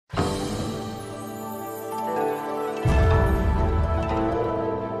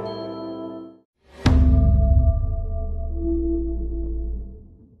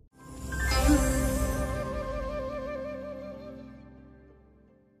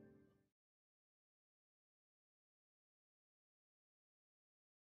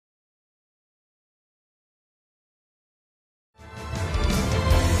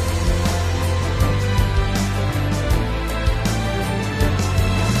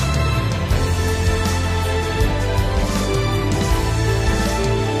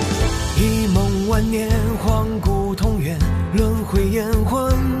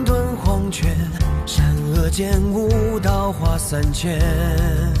剑舞刀花三千，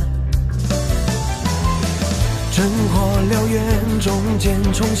真火燎原，中间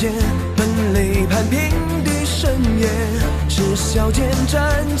重现，本垒盘平地深渊，是小剑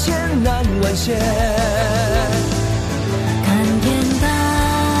斩千难万险。看天道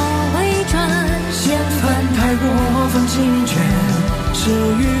未转，嫌犯太过分尽全，是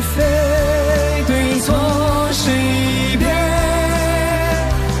与非，对错谁辨？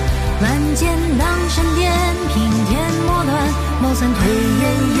万剑当闪电，平天莫乱，谋算推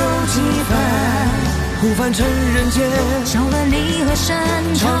演有几番。忽凡尘人间，小万里和山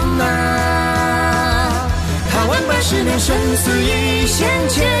长啊！他万般十年生死一线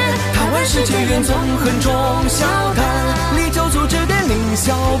牵，他万世结缘纵横中笑谈。历九族指点凌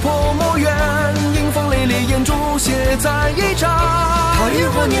霄破魔缘，迎风雷烈眼珠血在一场。他浴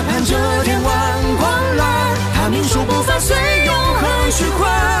火涅槃这天万光乱，他命数不凡虽永恒虚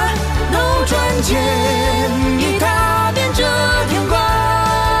幻。斗转剑已踏遍这天关。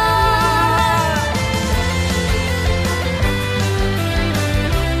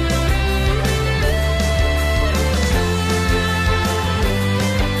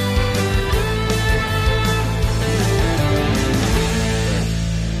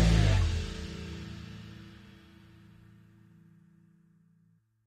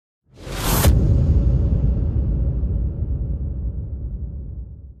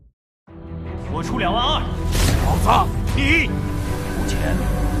我出2万2，老子你，目前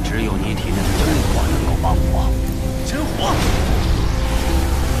只有你体内的真火能够帮我。真火！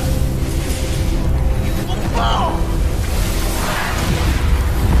风暴！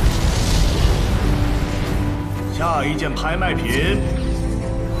下一件拍卖品，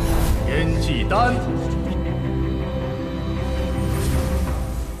烟祭丹。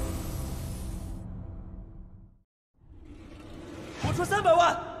我出300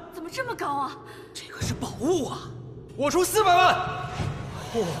万。怎么这么高啊？这可是宝物啊！我出400万。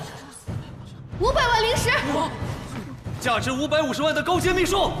500万灵石。价值550万的高阶秘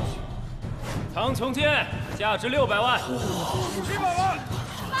术。苍穹剑，价值600万。700万。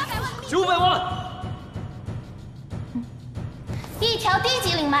800万。900万。一条低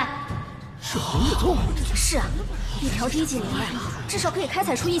级灵脉。是红月宗。是啊，一条低级灵脉，至少可以开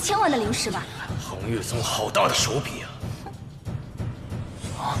采出1000万的灵石吧。红月宗好大的手笔啊！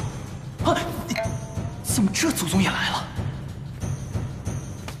怎么这祖宗也来了？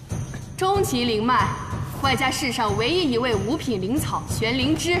中级灵脉，外加世上唯一一位5品灵草玄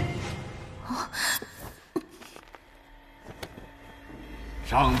灵芝。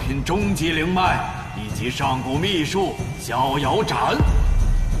上品中级灵脉以及上古秘术逍遥斩。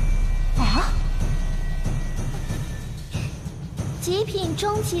啊！极品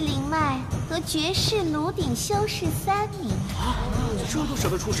中级灵脉和绝世炉鼎修士3名。这都舍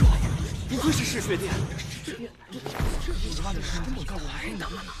得出手，不愧是嗜血殿。这么高还拿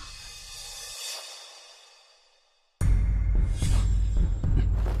呢？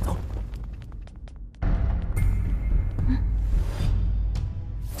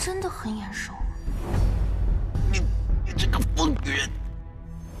真的很眼熟。你这个疯人！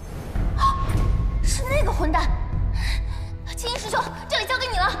是那个混蛋！青衣师兄，这里交给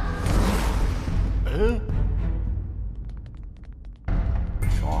你了。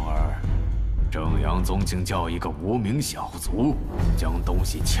双儿，正阳宗竟叫一个无名小卒将东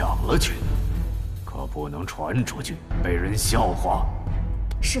西抢了去，可不能传出去，被人笑话。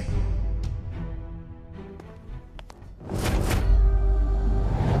是。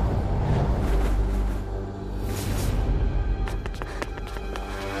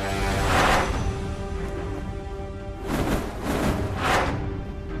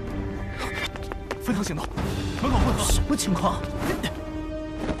分头行动，门口混合。什么情况？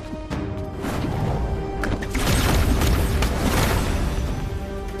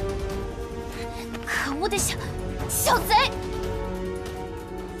可恶的小贼！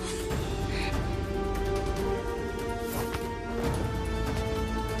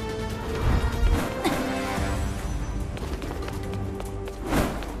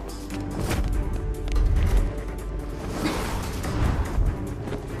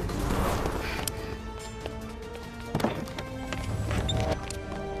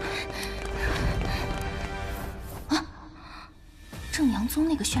正阳宗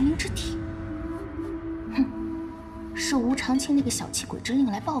那个玄灵之体，哼，是吴长青那个小气鬼之令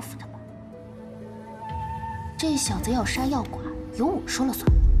来报复的吧？这小子要杀要剐，由我说了算。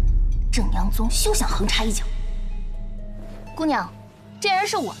正阳宗休想横插一脚。姑娘，这人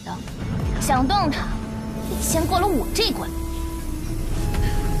是我的，想动他，得先过了我这一关。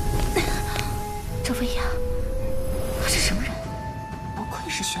这威压，他是什么人？不愧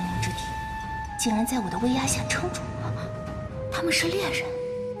是玄灵之体，竟然在我的威压下撑住了。他们是猎人。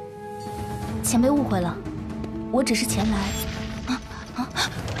前辈误会了，我只是前来。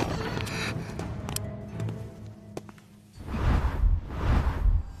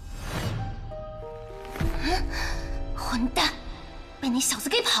混蛋，被你小子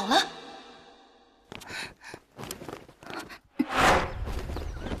给跑了！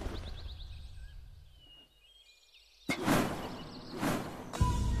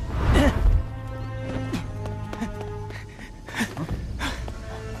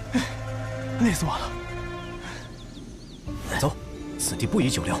累死我了！走，此地不宜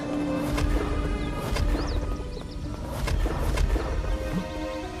久留。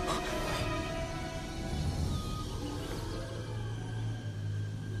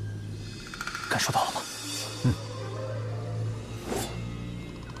感受到了吗？嗯。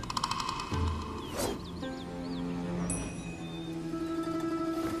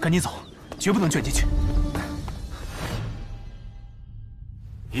赶紧走，绝不能卷进去。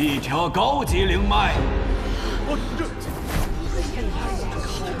 一条高级灵脉。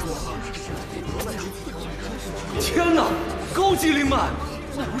天哪，高级灵脉，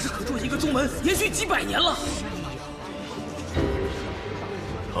那不是可助一个宗门延续几百年了？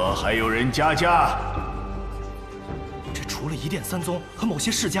可还有人加价？这除了一殿三宗和某些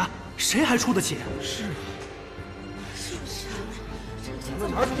世家，谁还出得起？是啊，咱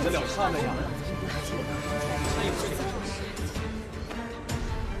们哪比得了他们呀？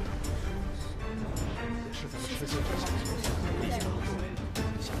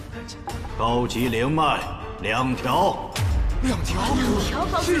 高级灵脉2条，2条，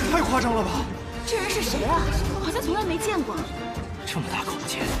这也太夸张了吧！这人是谁啊？好像从来没见过。这么大口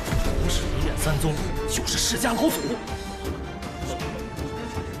气，不是一殿三宗，就是世家老祖。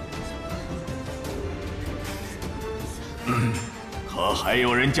可还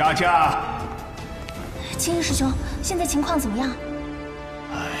有人加价？青衣师兄，现在情况怎么样？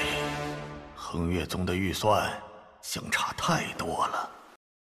恒月宗的预算相差太多了。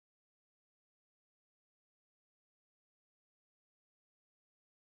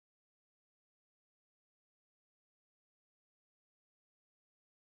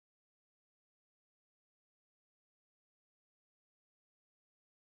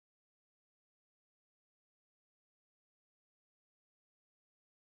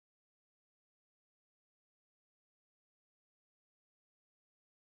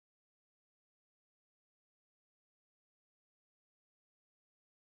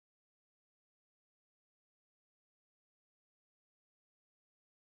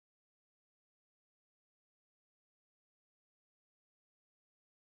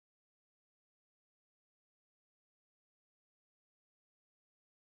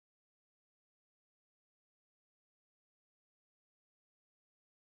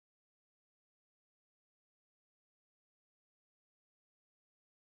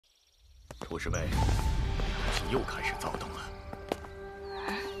 厨师妹，又开始躁动了。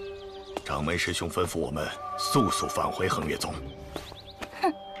掌门师兄吩咐我们速速返回恒月宗。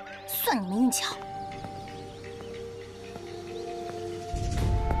哼，算你们运气好。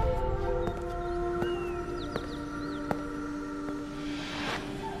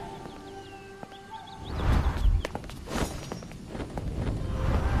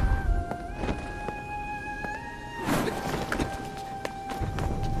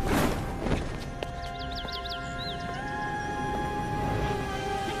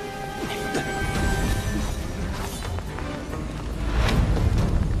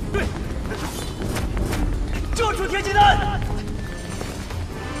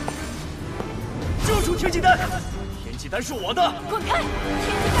丹是我的，滚开！天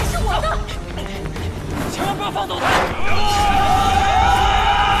地丹是我的，千万不要放走他！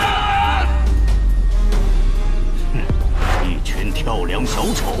一群跳梁小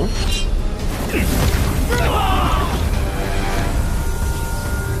丑！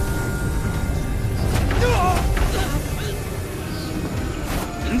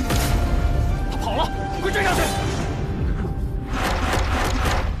他跑了，快追上去！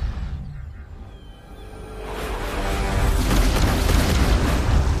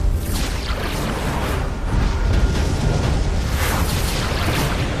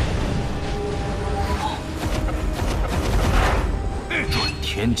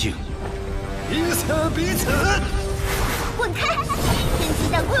 天境，彼此彼此，滚开！天机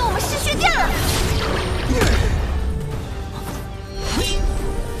蛋归我们嗜血殿了。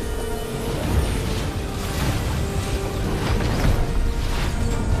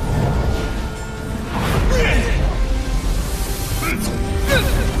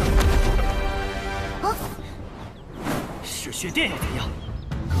嗜血殿又怎样？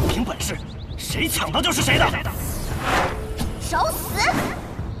可凭本事，谁抢到就是谁的。找死！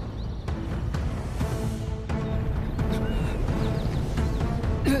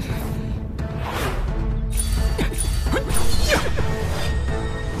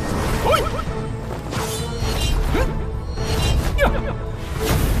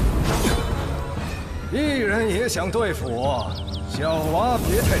一人也想对付我，小娃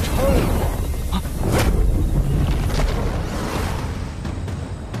别太猖狂。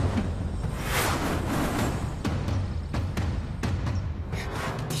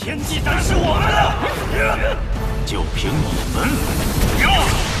 天际丹是我们的，就凭你们！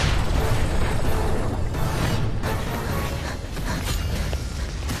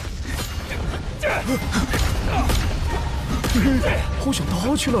好像打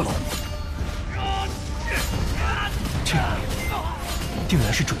起来了。这定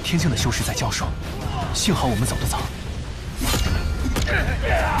然是准天境的修士在交手，幸好我们走得早。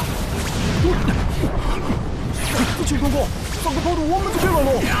秦公公，三个跑的我们就别来了。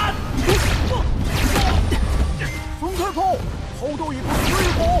分开跑，跑到一个水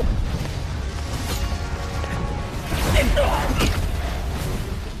跑。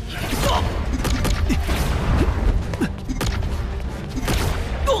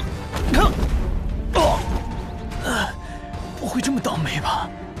不会这么倒霉吧？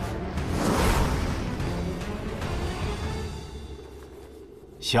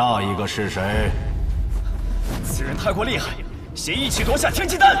下一个是谁？ 此人太过厉害，协议一起夺下天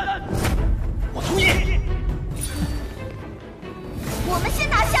际丹。我同意。我们先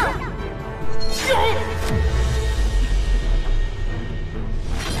拿下。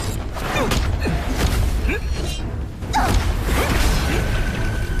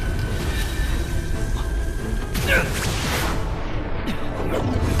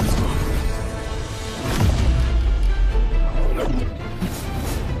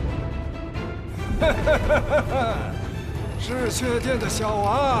嗜血殿的小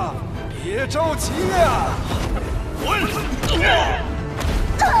娃，别着急呀！滚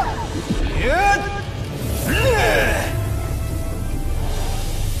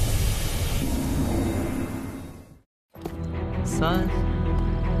！3、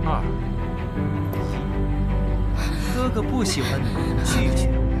2、1，哥哥不喜欢你拒绝，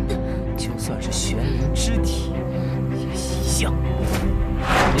就算是悬人之体也喜相。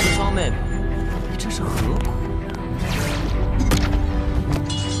凌霜妹妹，你这是何苦？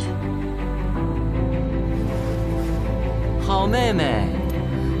 好妹妹，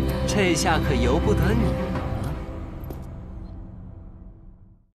这下可由不得你了。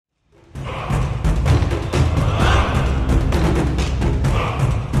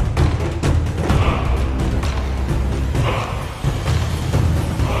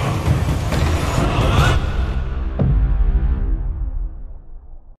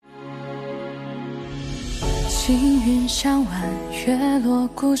星云相挽，月落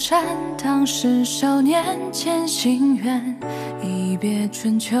孤山。当时少年间心愿，一别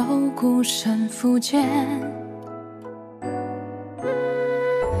春秋，孤身复见。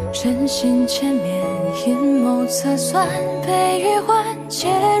人心千面，阴谋测算，悲与欢，皆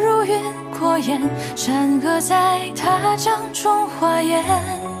如云过眼。山河在他掌中化烟，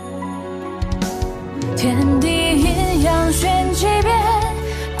天地阴阳玄机变。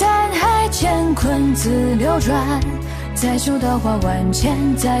 乾坤自流转，再修道化万千，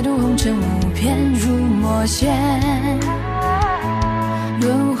再度红尘无边如魔仙。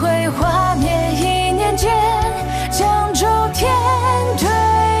轮回化灭一念间，将周天推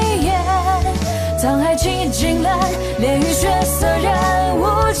演。沧海几经澜，烈雨血色染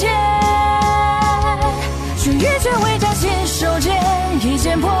无间。血与绝为家亲手剑，一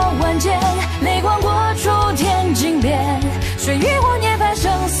剑破万剑，泪光过出天境变。 水与火涅槃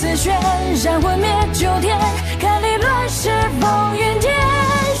生死悬，燃魂灭九天，看离乱世风云间。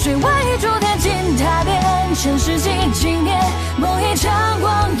水外与诸天尽踏遍，尘世间